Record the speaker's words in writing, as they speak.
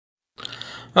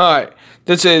Alright,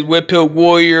 this is Whip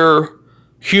Warrior,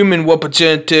 human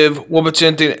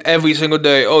representing every single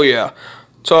day. Oh yeah.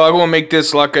 So I'm gonna make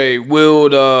this like a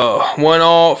willed 1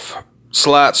 off /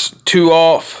 2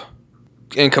 off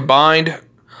and combined. I'm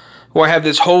gonna have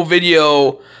this whole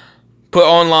video put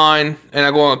online and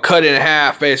I'm gonna cut it in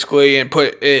half basically and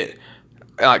put it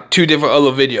like 2 different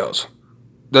other videos.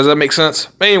 Does that make sense?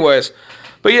 Anyways,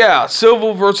 but yeah,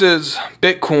 silver versus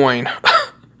Bitcoin.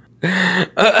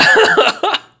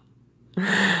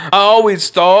 I always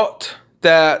thought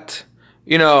that,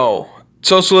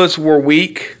 socialists were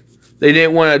weak. They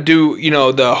didn't want to do,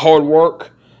 the hard work.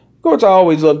 Of course, I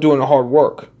always love doing the hard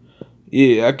work.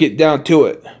 Yeah, I get down to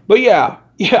it. But yeah.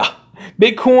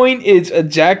 Bitcoin is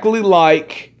exactly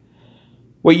like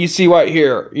what you see right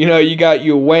here. You got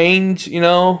your Waynes,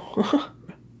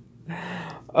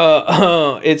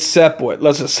 it's separate.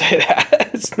 Let's just say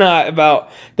that. It's not about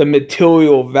the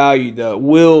material value, the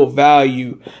will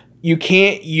value. You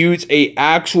can't use a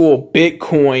actual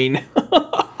Bitcoin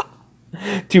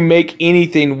to make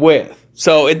anything with.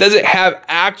 So it doesn't have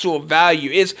actual value.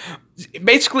 It's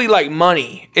basically like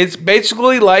money. It's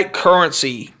basically like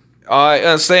currency. I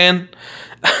understand.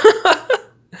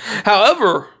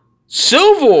 However,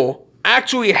 silver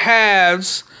actually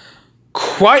has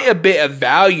quite a bit of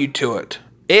value to it.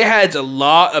 It has a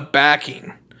lot of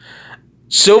backing.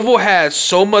 Silver has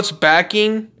so much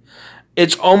backing,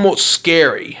 it's almost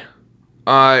scary.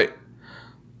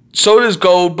 So does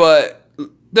gold, but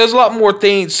there's a lot more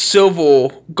things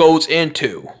silver goes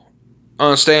into.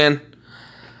 Understand?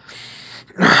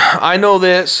 I know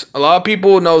this. A lot of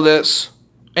people know this.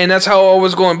 And that's how it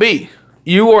always going to be.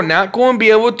 You are not going to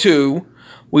be able to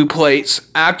replace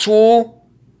actual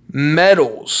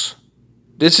metals.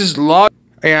 This is logic.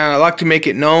 And I like to make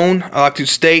it known. I like to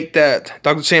state that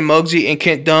Dr. Sam Mugzzi and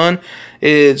Kent Dunn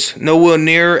is nowhere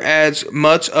near as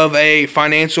much of a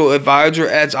financial advisor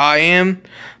as I am.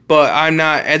 But I'm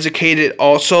not educated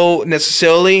also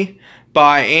necessarily. But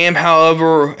I am,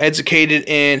 however, educated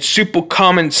in super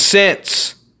common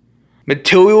sense.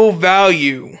 Material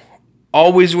value.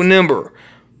 Always remember.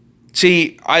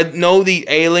 See, I know the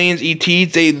aliens,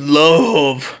 ETs, they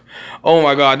love, oh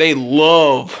my god, they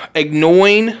love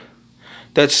ignoring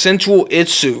the central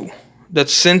issue. The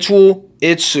central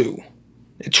issue.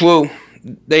 It's true.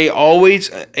 They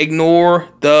always ignore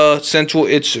the central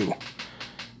issue.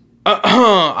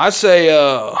 I say,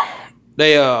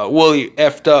 they really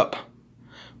effed up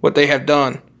what they have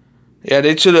done. Yeah,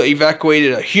 they should have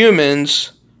evacuated the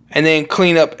humans and then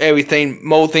clean up everything,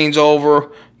 mow things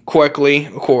over quickly,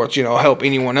 of course, help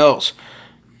anyone else.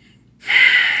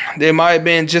 There might have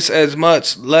been just as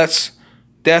much less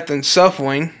death and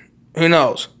suffering. Who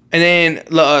knows? And then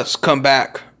let us come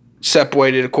back,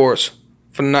 separated, of course,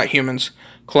 from the not humans,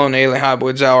 clone alien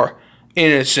hybrids, our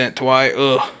innocent, right?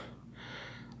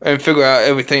 And figure out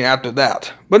everything after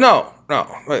that. But no,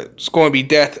 it's going to be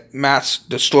death, mass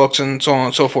destruction, so on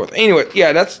and so forth. Anyway,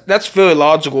 yeah, that's very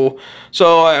logical.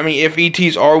 So I mean, if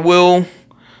ETs are will,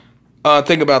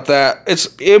 think about that.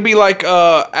 It'll be like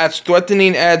as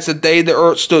threatening as the day the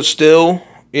Earth stood still.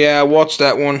 Yeah, watch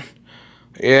that one.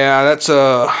 Yeah, that's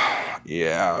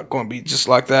going to be just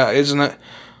like that, isn't it?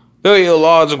 Very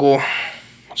illogical.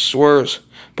 Swears.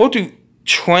 Supposed to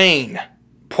train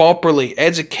properly,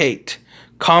 educate.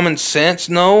 Common sense,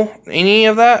 no? Any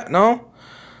of that, no?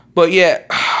 But yeah,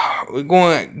 we're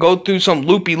going to go through some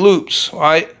loopy loops,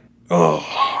 right?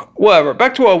 Oh, whatever.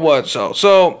 Back to what I was,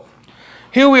 So,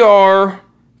 here we are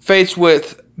faced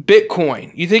with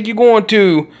Bitcoin. You think you're going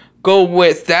to go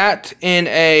with that in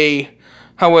a,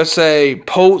 how would I say,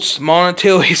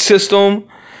 post-monetary system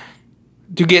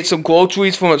to get some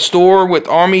groceries from a store with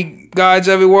army guys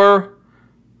everywhere?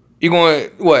 You're going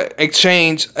to,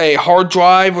 exchange a hard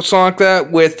drive or something like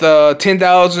that with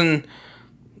 10,000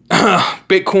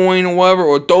 Bitcoin or whatever,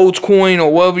 or Dogecoin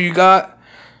or whatever you got?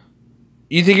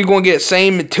 You think you're going to get the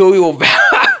same material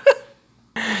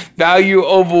value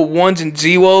over ones and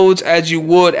zeros as you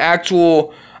would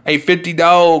actual a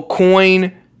 $50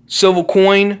 coin, silver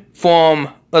coin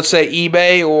from, let's say,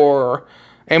 eBay or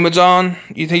Amazon?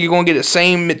 You think you're going to get the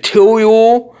same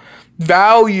material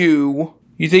value?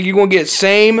 You think you're going to get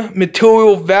same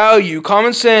material value,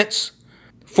 common sense,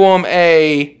 from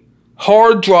a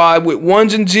hard drive with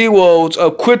ones and zeros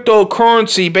of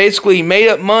cryptocurrency, basically made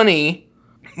up money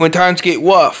when times get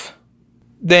rough,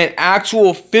 than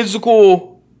actual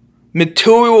physical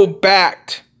material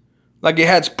backed, like it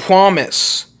has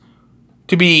promise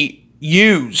to be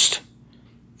used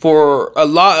for a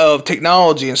lot of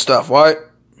technology and stuff, right?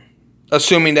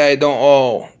 Assuming that it don't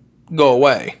all go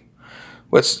away.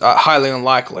 Which is highly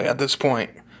unlikely at this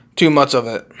point. Too much of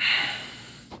it.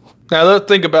 Now let's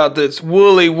think about this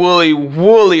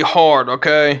woolly hard,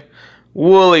 okay?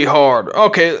 Woolly hard.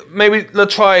 Okay, maybe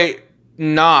let's try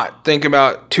not think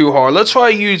about it too hard. Let's try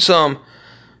use some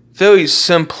very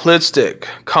simplistic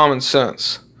common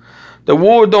sense. The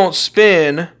wheel don't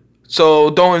spin, so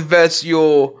don't invest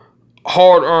your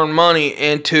hard-earned money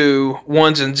into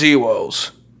ones and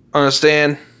zeros.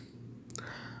 Understand?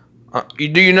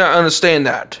 Do you not understand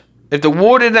that? If the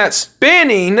wheel is not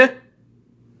spinning,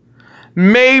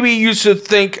 maybe you should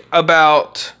think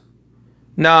about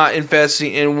not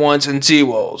investing in ones and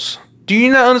zeros. Do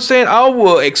you not understand? I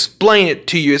will explain it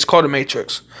to you. It's called a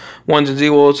matrix. Ones and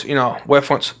zeros, you know,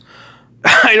 reference.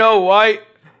 I know, right?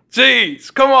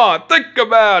 Jeez, come on, think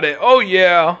about it. Oh,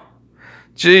 yeah.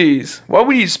 Jeez, why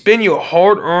would you spend your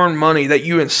hard-earned money that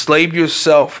you enslaved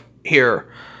yourself here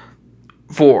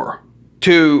for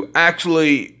to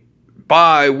actually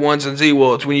buy ones and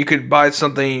zeros when you could buy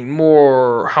something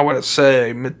more, how would I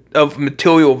say, of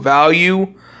material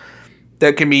value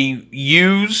that can be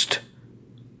used?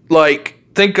 Like,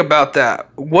 think about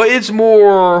that. What is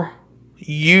more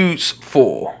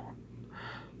useful?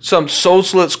 Some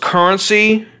socialist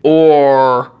currency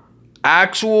or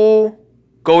actual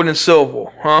gold and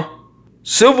silver, huh?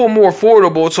 Silver more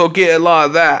affordable, so get a lot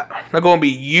of that. Not gonna be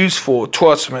useful,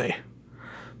 trust me.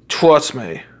 Trust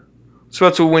me.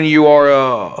 Especially when you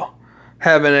are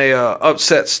having a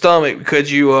upset stomach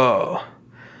because you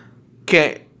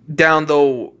can't down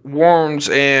the worms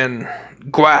and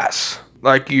grass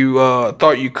like you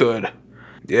thought you could.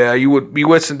 Yeah, you would be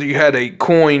wishing that you had a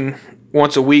coin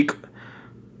once a week.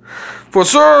 For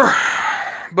sure.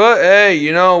 But hey,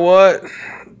 you know what?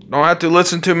 Don't have to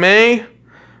listen to me.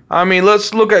 I mean,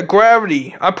 let's look at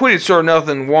gravity. I'm pretty sure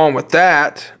nothing wrong with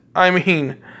that. I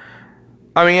mean,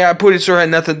 I'm pretty sure it had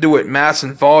nothing to do with mass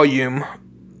and volume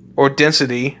or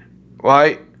density,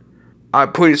 right?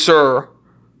 I'm pretty sure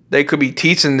they could be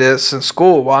teaching this in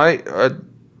school, right?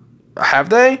 Have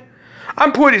they?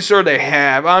 I'm pretty sure they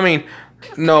have. I mean,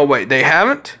 no, wait, they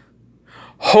haven't?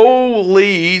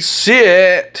 Holy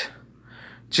shit.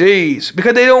 Jeez,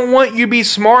 because they don't want you to be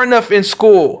smart enough in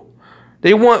school.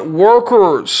 They want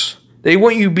workers. They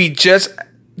want you to be just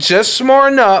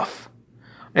smart enough.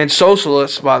 And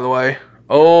socialists, by the way.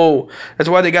 Oh, that's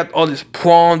why they got all these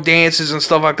prom dances and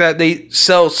stuff like that. They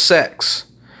sell sex.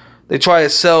 They try to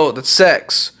sell the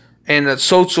sex and the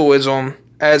socialism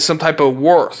as some type of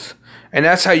worth. And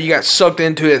that's how you got sucked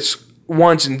into its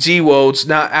ones and zeros,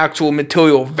 not actual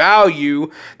material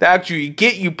value that actually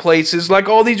get you places like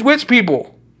all these rich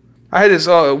people. I had this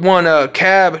one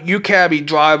cabbie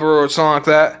driver or something like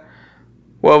that.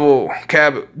 Whatever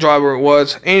cab driver it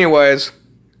was. Anyways,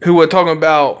 who were talking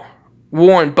about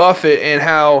Warren Buffett and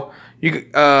how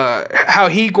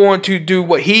he going to do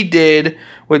what he did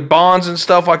with bonds and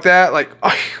stuff like that. Like,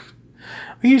 are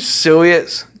you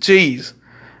serious? Jeez.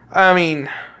 I mean,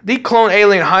 they clone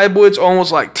alien hybrids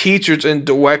almost like teachers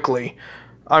indirectly.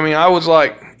 I mean, I was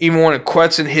like, even want to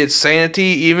question his sanity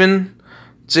even.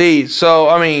 Jeez. So,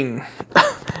 I mean,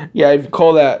 yeah, if you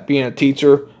call that being a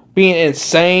teacher. Being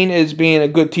insane is being a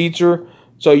good teacher.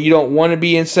 So you don't want to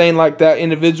be insane like that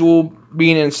individual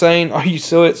being insane. Are you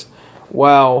serious?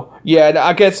 Wow. Yeah,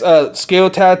 I guess scale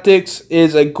tactics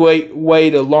is a great way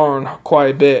to learn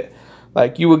quite a bit.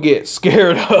 Like, you would get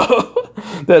scared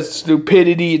of that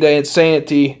stupidity, the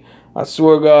insanity. I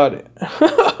swear to God.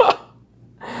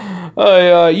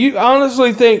 You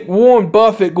honestly think Warren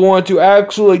Buffett going to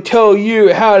actually tell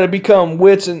you how to become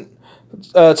rich and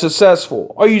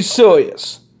successful? Are you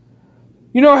serious?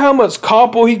 You know how much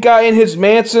copper he got in his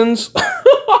mansions?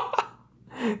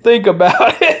 Think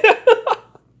about it.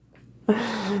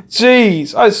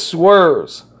 Jeez, I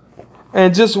swears.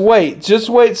 And just wait,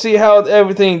 see how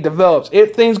everything develops.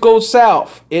 If things go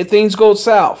south,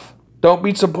 don't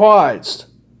be surprised.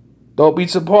 Don't be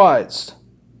surprised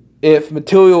if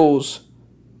materials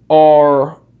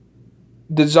are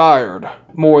desired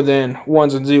more than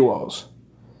ones and zeros.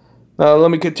 Now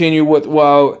let me continue with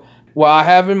what I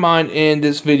have in mind in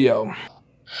this video.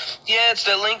 Yeah, it's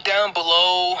the link down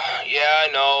below. Yeah, I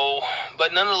know.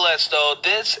 But nonetheless, though,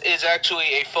 this is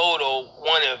actually a photo,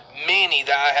 one of many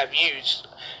that I have used.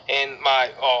 And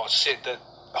oh shit, the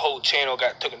whole channel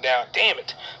got taken down. Damn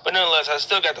it. But nonetheless, I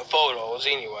still got the photos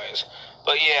anyways.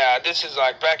 But yeah, this is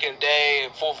like back in the day,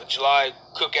 4th of July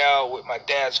cookout with my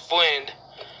dad's friend.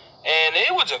 And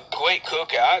it was a great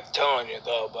cookout, I'm telling you,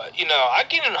 though. But, you know, I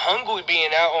get hungry being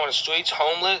out on the streets,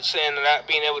 homeless, and not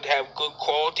being able to have good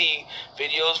quality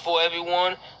videos for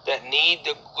everyone that need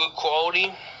the good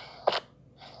quality.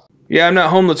 Yeah, I'm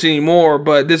not homeless anymore,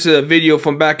 but this is a video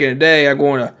from back in the day. I'm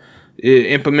going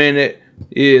to implement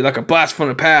it like a blast from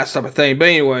the past type of thing. But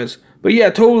anyways, But yeah,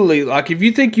 totally. Like, if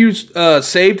you think you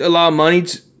saved a lot of money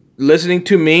listening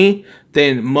to me,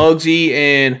 then Mugzzi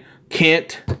and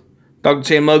Kent, Dr.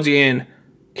 Sam Mugzzi and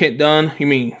Kent Dunn, you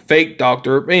mean fake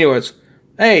doctor. But anyways,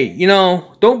 hey, you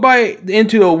know, don't buy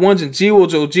into the ones and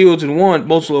zeros or zeros and one.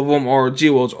 Most of them are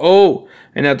zeros. Oh,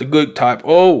 and not the good type.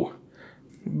 Oh,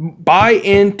 buy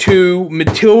into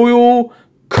material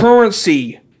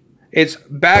currency. It's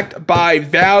backed by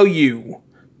value.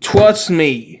 Trust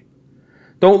me.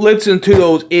 Don't listen to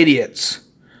those idiots.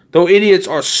 Those idiots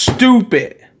are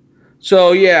stupid.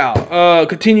 So yeah,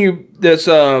 continue this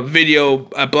video,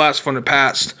 a blast from the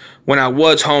past, when I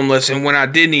was homeless and when I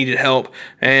did needed help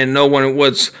and no one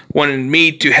was wanting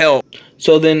me to help.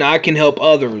 So then I can help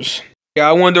others. Yeah,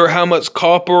 I wonder how much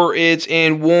copper is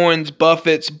in Warren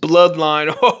Buffett's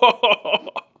bloodline.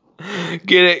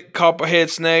 Get it, copperhead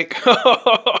snake.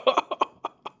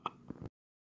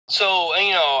 So,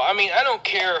 you know, I mean, I don't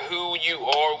care who you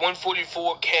are,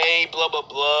 144K, blah, blah,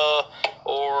 blah,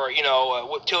 or, you know,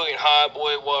 Reptilian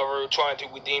Highboy, whatever, trying to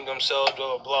redeem themselves,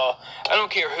 blah, blah, blah. I don't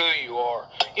care who you are.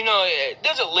 You know,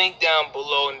 there's a link down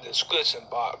below in the description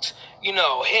box. You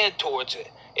know, head towards it.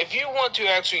 If you want to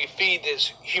actually feed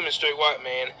this human straight white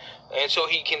man, and so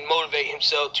he can motivate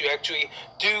himself to actually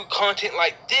do content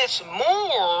like this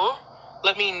more,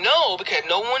 let me know, because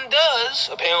no one does,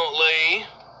 apparently.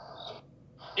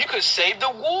 You could save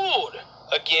the world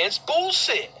against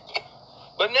bullshit.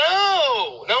 But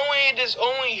no, not only is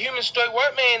only human straight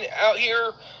white man out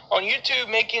here on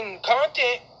YouTube making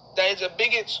content that is the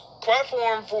biggest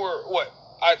platform for what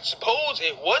I suppose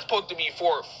it was supposed to be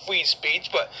for free speech,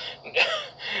 but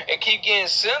it keep getting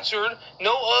censored.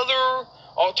 No other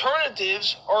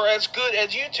alternatives are as good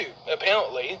as YouTube,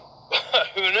 apparently.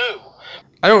 Who knew?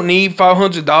 I don't need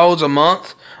 $500 a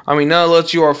month. I mean, not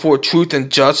unless you are for truth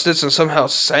and justice and somehow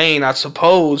sane, I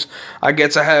suppose. I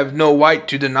guess I have no right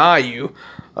to deny you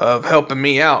of helping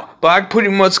me out. But I pretty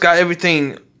much got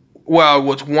everything where I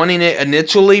was wanting it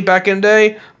initially back in the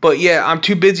day. But yeah, I'm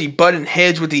too busy butting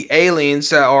heads with the aliens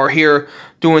that are here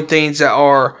doing things that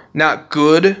are not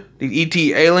good. The ET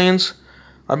aliens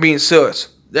are being serious.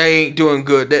 They ain't doing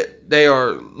good. They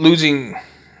are losing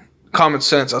common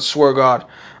sense, I swear to God.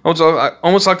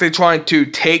 Almost like they're trying to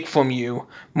take from you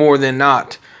more than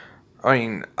not. I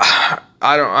mean,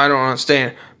 I don't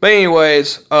understand. But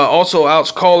anyways, also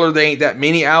Outs Caller, they ain't that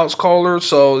many Outs Callers,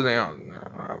 so you know,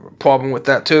 I have a problem with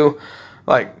that too.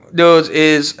 Like, there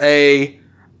is a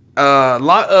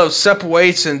lot of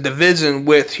separation, division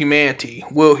with humanity,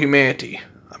 humanity.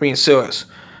 I mean, serious.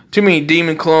 Too many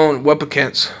demon clone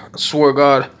replicants, I swear to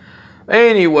God.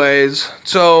 Anyways,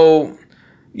 so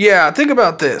yeah, think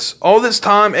about this. All this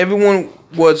time, everyone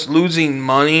was losing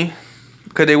money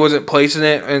because they wasn't placing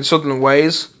it in certain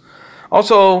ways.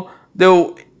 Also, there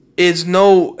is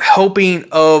no helping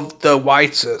of the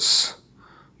whites.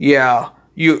 Yeah,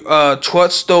 you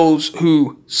trust those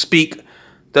who speak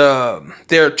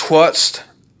their trust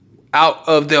out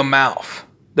of their mouth.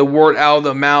 The word out of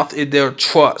their mouth is their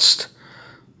trust,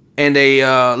 and they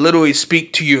literally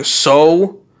speak to your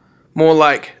soul. More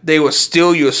like they will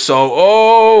steal your soul.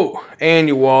 Oh, and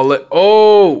your wallet.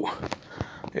 Oh,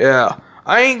 yeah.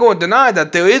 I ain't going to deny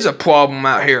that there is a problem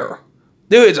out here.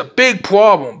 There is a big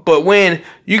problem. But when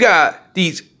you got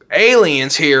these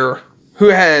aliens here who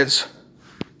has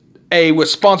a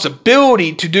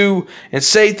responsibility to do and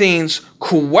say things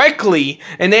correctly,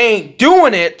 and they ain't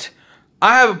doing it,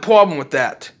 I have a problem with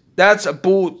that. That's a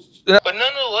bull. But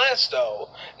nonetheless, though,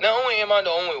 not only am I the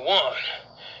only one,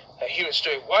 a human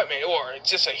straight white man, or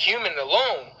just a human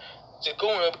alone, just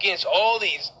going up against all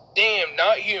these damn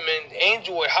not human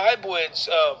android hybrids,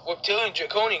 reptilian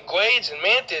draconian grades and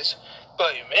mantis.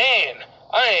 But man,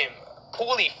 I am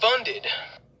poorly funded.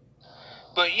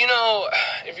 But you know,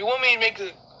 if you want me to make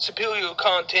the superior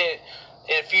content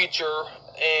in the future,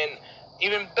 and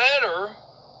even better,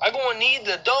 I'm gonna need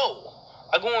the dough.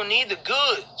 I'm gonna need the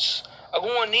goods. I'm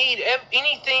going to need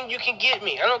anything you can get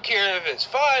me. I don't care if it's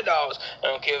 $5. I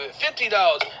don't care if it's $50.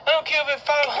 I don't care if it's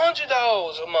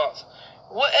 $500 a month.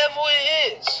 Whatever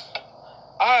it is,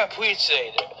 I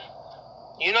appreciate it.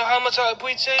 You know how much I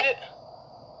appreciate it?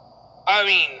 I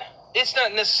mean, it's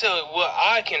not necessarily what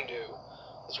I can do.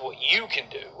 It's what you can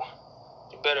do.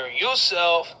 You better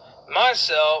yourself,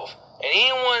 myself, and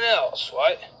anyone else,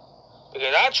 right?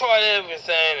 Because I tried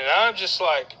everything, and I'm just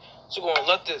like, so going to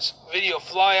let this video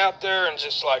fly out there and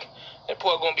just like, it's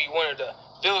probably going to be one of the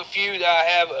very few that I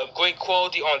have of great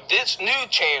quality on this new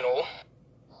channel.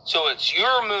 So it's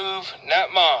your move,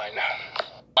 not mine.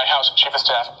 White House Chief of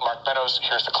Staff Mark Meadows,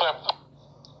 here's the clip.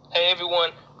 Hey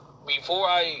everyone, before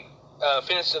I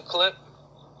finish the clip,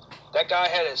 That guy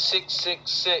had a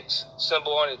 666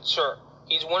 symbol on his shirt.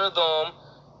 He's one of them.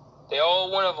 They all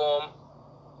one of them.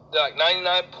 They're like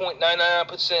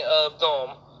 99.99% of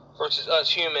them versus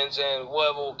us humans and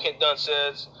whatever Kent Dunn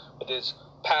says with his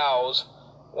pals,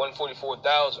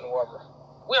 144,000 or whatever.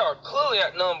 We are clearly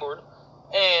outnumbered,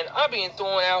 and I'm being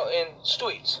thrown out in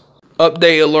streets.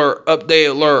 Update alert, update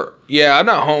alert. Yeah, I'm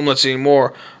not homeless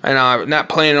anymore, and I'm not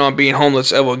planning on being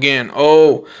homeless ever again.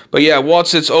 Oh, but yeah,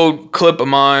 watch this old clip of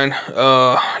mine.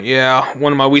 Yeah,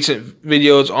 one of my recent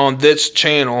videos on this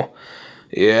channel.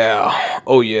 Yeah,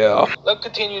 oh yeah. Let's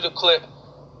continue the clip.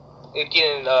 It's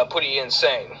getting pretty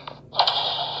insane.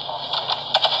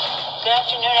 Good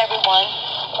afternoon, everyone.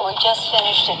 We just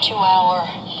finished a 2-hour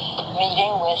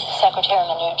meeting with Secretary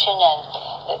Mnuchin and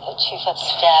the Chief of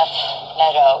Staff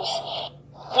Meadows.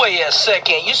 Wait a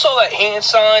second. You saw that hand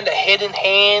sign, the hidden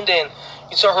hand, and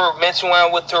you saw her messing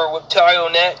around with her reptile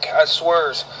neck? I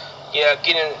swears. Yeah,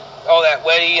 getting all that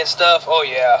wetty and stuff. Oh,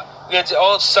 yeah. It's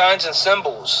all signs and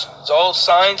symbols. It's all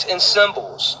signs and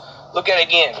symbols. Look at it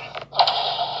again.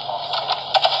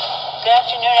 Good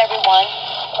afternoon, everyone.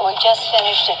 We just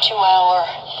finished a 2-hour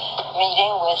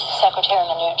meeting with Secretary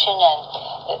Mnuchin and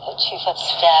the Chief of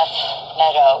Staff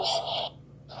Meadows.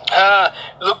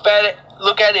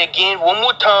 Look at it again one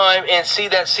more time and see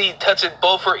that she touches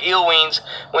both her earrings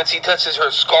when she touches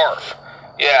her scarf.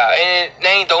 Yeah, and it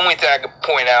ain't the only thing I can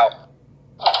point out.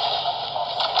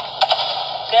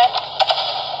 Good.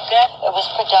 It was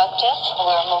productive.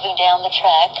 We're moving down the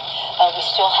track. We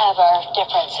still have our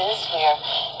differences. We are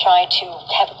trying to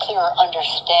have a clearer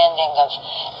understanding of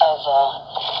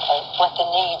what the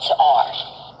needs are.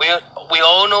 We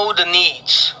all know the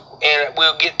needs, and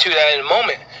we'll get to that in a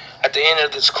moment at the end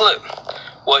of this clip.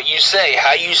 What you say,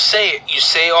 how you say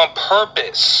it on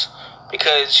purpose,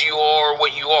 because you are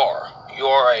what you are. You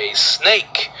are a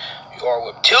snake. You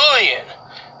are reptilian.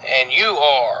 And you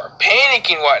are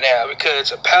panicking right now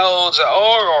because the powers that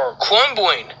are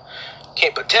crumbling.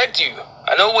 Can't protect you.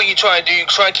 I know what you're trying to do. You're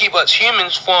trying to keep us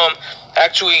humans from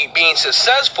actually being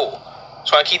successful.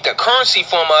 Trying to keep the currency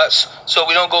from us so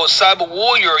we don't go cyber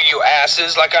warrior you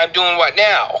asses like I'm doing right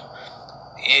now.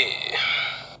 Yeah.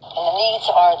 And the needs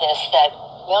are this, that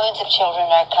millions of children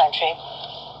in our country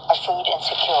are food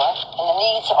insecure. And the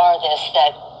needs are this,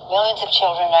 that millions of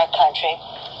children in our country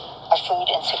are food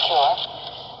insecure.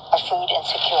 Are food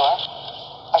insecure.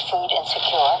 Are food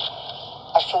insecure.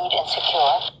 Are food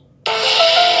insecure.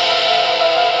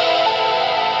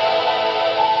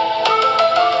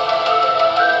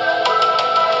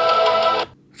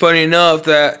 Funny enough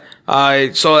that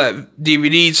I saw that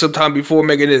DVD sometime before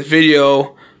making this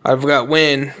video. I forgot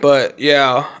when, but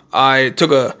yeah, I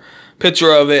took a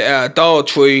picture of it at a Dollar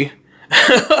Tree.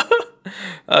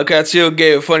 I still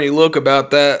gave a funny look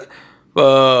about that.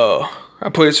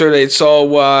 I'm pretty sure they saw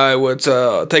what I was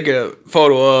taking a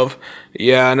photo of.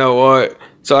 Yeah, I know what.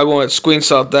 So I'm going to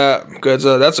screenshot that because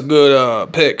that's a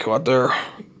good pic right there.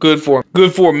 Good for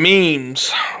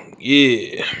memes.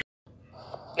 Yeah.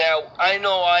 Now I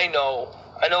know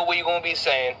what you're gonna be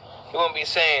saying. You're gonna be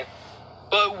saying,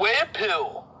 but Red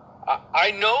Pill,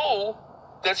 I know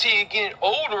that she's getting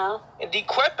older and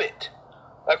decrepit,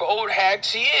 like an old hag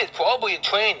she is, probably a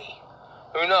tranny.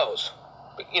 Who knows?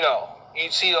 But, you know. You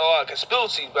see a lot of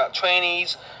conspiracies about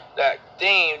trannies, that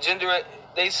gender,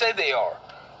 they say they are.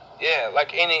 Yeah,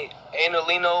 like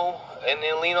Angelina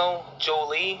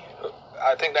Jolie,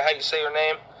 I think that's how you say her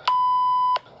name.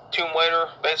 Tomb Raider,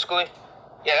 basically.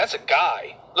 Yeah, that's a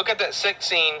guy. Look at that sex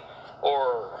scene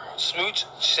or smooch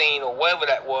scene or whatever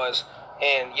that was,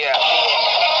 and yeah.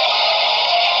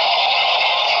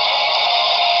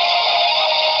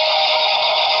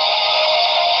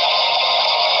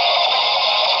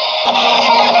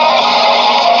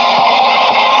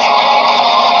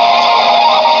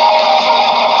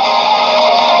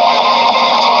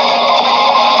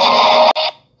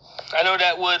 I know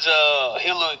that was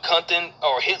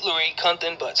Hillary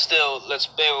Clinton, but still, let's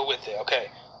bear with it, okay?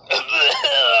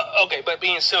 Okay, but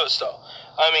being serious though,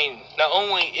 I mean, not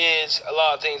only is a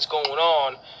lot of things going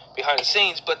on behind the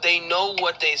scenes, but they know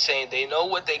what they're saying. They know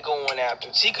what they're going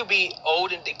after. She could be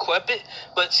old and decrepit,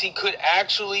 but she could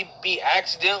actually be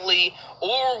accidentally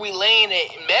or relaying a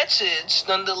message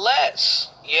nonetheless.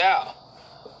 Yeah.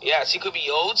 Yeah, she could be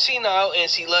old, senile, and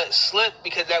she let it slip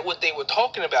because that's what they were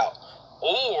talking about.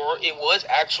 Or it was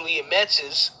actually a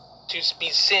message to be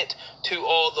sent to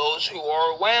all those who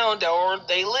are around or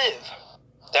they live,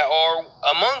 that are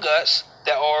among us,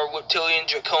 that are reptilian,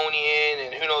 draconian,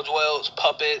 and who knows what else,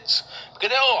 puppets. Because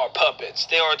they all are puppets.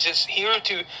 They are just here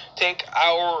to take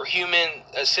our human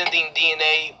ascending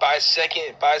DNA by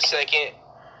second by second.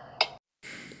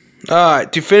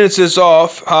 Alright, to finish this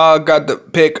off, I got the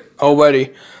pick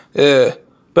already. Yeah.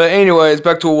 But anyways,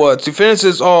 back to what? To finish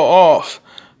this all off,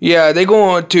 yeah, they're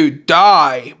going to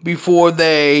die before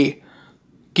they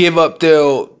give up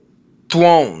their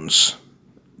thrones.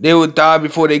 They will die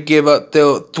before they give up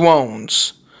their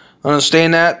thrones.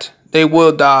 Understand that? They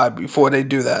will die before they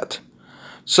do that.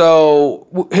 So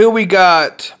here we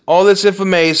got all this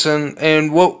information,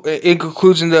 and what in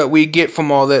conclusion that we get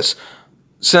from all this,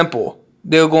 simple.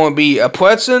 They're going to be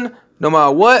oppressing no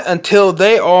matter what until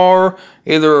they are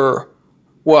either,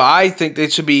 well, I think they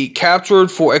should be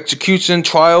captured for execution,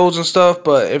 trials and stuff,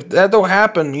 but if that don't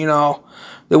happen,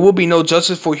 there will be no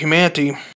justice for humanity.